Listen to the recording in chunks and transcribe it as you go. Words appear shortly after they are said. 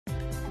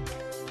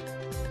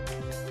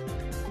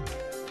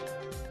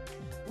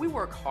We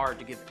work hard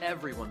to give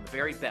everyone the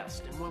very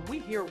best, and when we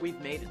hear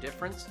we've made a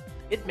difference,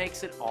 it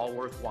makes it all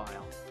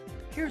worthwhile.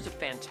 Here's a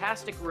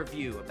fantastic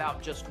review about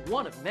just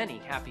one of many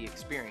happy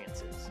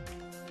experiences.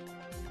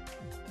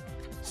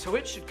 So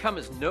it should come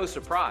as no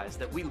surprise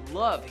that we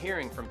love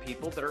hearing from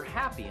people that are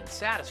happy and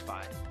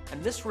satisfied,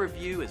 and this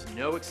review is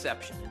no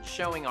exception in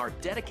showing our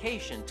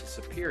dedication to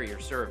superior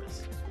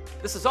service.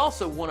 This is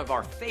also one of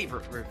our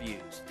favorite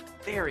reviews,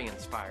 very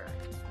inspiring.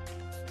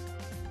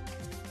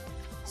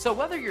 So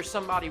whether you're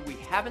somebody we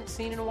haven't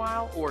seen in a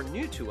while or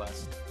new to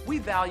us, we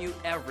value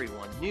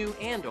everyone, new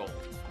and old,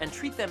 and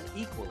treat them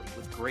equally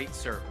with great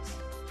service.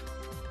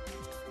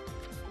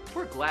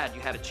 We're glad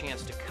you had a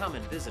chance to come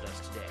and visit us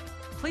today.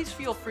 Please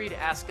feel free to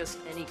ask us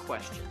any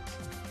questions.